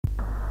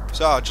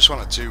So I just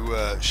wanted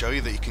to show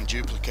you that you can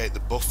duplicate the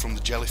buff from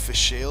the jellyfish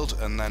shield,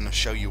 and then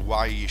show you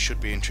why you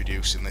should be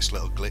introducing this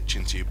little glitch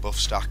into your buff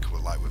stack,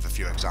 with a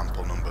few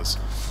example numbers.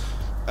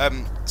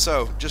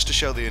 So just to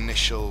show the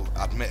initial,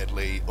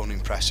 admittedly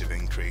unimpressive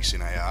increase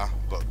in AR,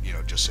 but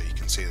just so you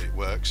can see that it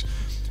works.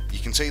 You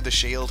can see the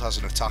shield has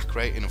an attack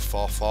rating of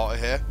 440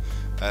 here.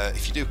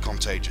 If you do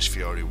Contagious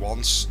Fury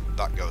once,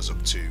 that goes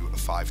up to a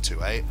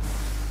 528,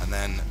 and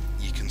then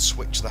you can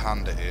switch the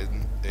hand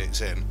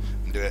it's in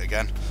and do it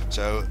again.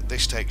 So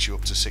this takes you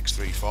up to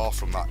 634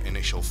 from that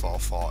initial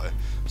 440.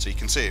 So you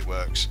can see it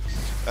works.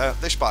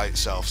 This by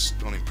itself's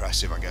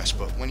unimpressive, I guess,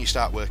 but when you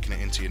start working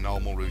it into your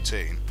normal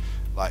routine,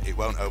 it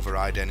won't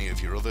override any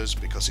of your others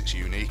because it's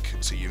unique.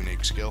 It's a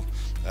unique skill,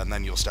 and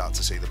then you'll start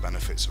to see the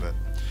benefits of it.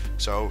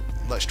 So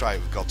let's try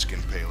it with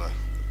Godskin Peeler.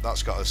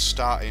 That's got a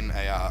starting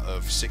AR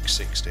of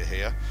 660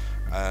 here.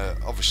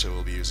 Obviously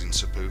we'll be using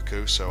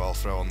Seppuku, so I'll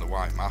throw on the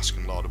White Mask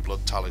and Lord of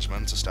Blood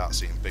Talisman to start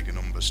seeing bigger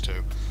numbers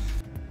too.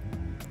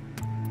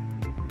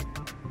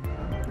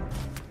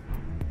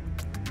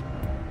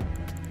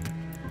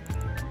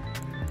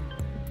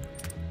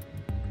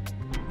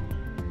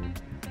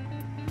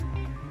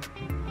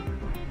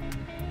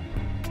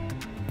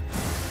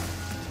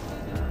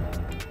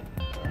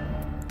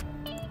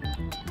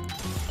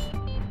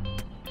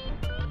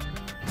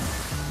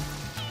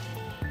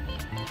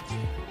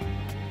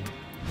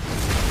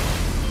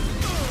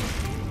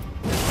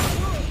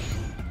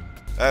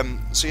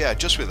 So yeah,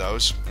 just with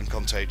those and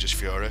Contagious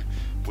Fury,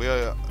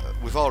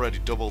 we've already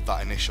doubled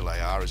that initial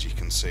AR, as you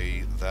can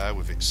see there,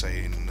 with it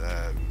saying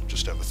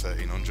just over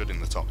 1300 in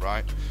the top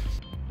right.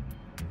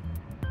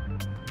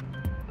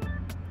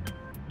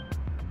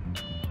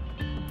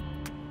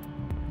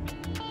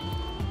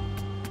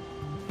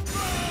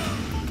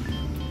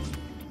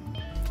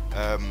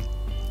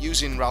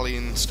 Using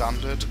Rallying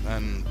Standard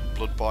and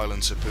Blood Boil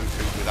and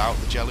Seppuku without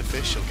the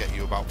jellyfish will get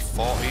you about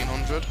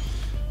 1400.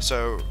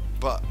 So,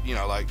 but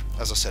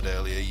as I said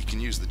earlier, you can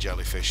use the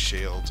jellyfish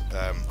shield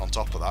on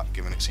top of that,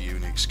 given it's a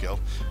unique skill,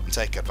 and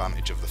take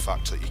advantage of the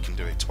fact that you can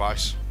do it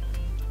twice.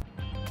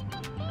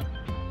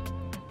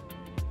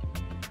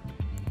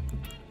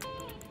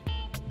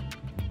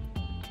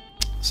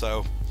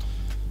 So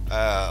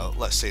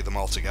let's see them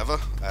all together.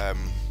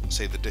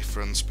 See the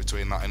difference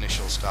between that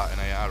initial starting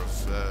AR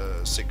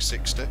of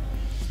 660.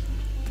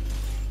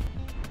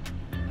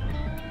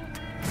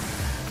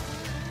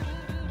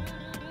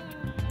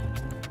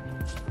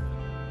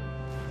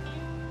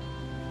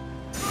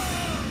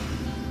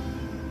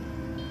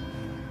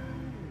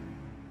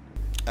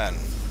 And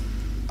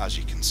as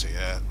you can see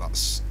here,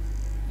 that's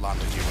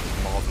landed you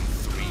more than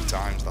 3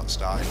 times that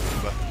starting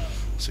number.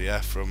 So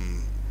yeah,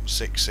 from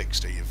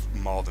 660 you've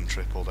more than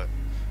tripled it.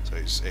 So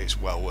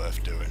it's well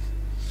worth doing.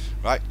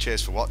 Right,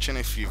 cheers for watching.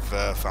 If you've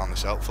found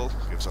this helpful,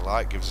 give us a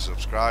like, give us a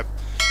subscribe,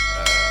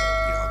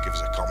 give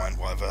us a comment,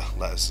 whatever.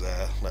 Let us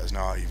know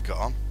how you've got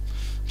on.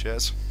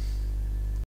 Cheers.